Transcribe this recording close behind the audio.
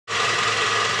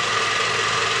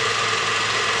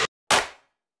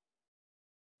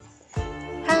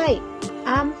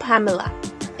I'm Pamela,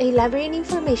 a Library and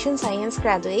Information Science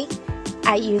graduate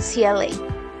at UCLA.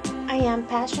 I am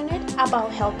passionate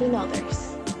about helping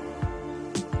others.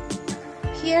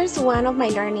 Here's one of my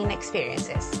learning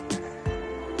experiences.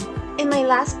 In my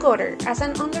last quarter as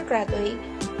an undergraduate,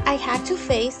 I had to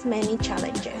face many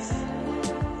challenges.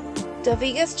 The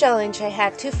biggest challenge I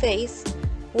had to face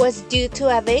was due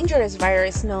to a dangerous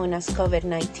virus known as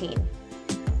COVID-19.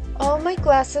 All my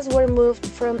classes were moved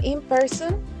from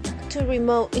in-person to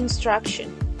remote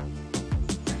instruction.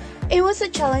 It was a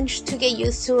challenge to get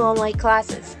used to online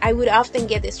classes. I would often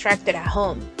get distracted at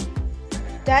home.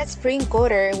 That spring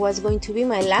quarter was going to be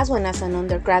my last one as an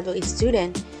undergraduate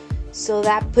student, so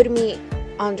that put me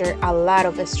under a lot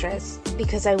of stress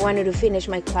because I wanted to finish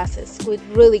my classes with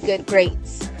really good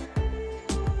grades.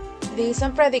 This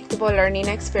unpredictable learning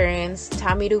experience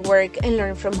taught me to work and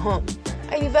learn from home.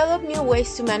 I developed new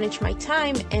ways to manage my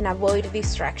time and avoid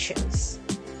distractions.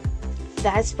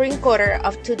 That spring quarter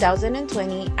of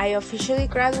 2020, I officially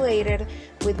graduated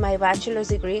with my bachelor's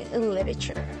degree in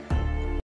literature.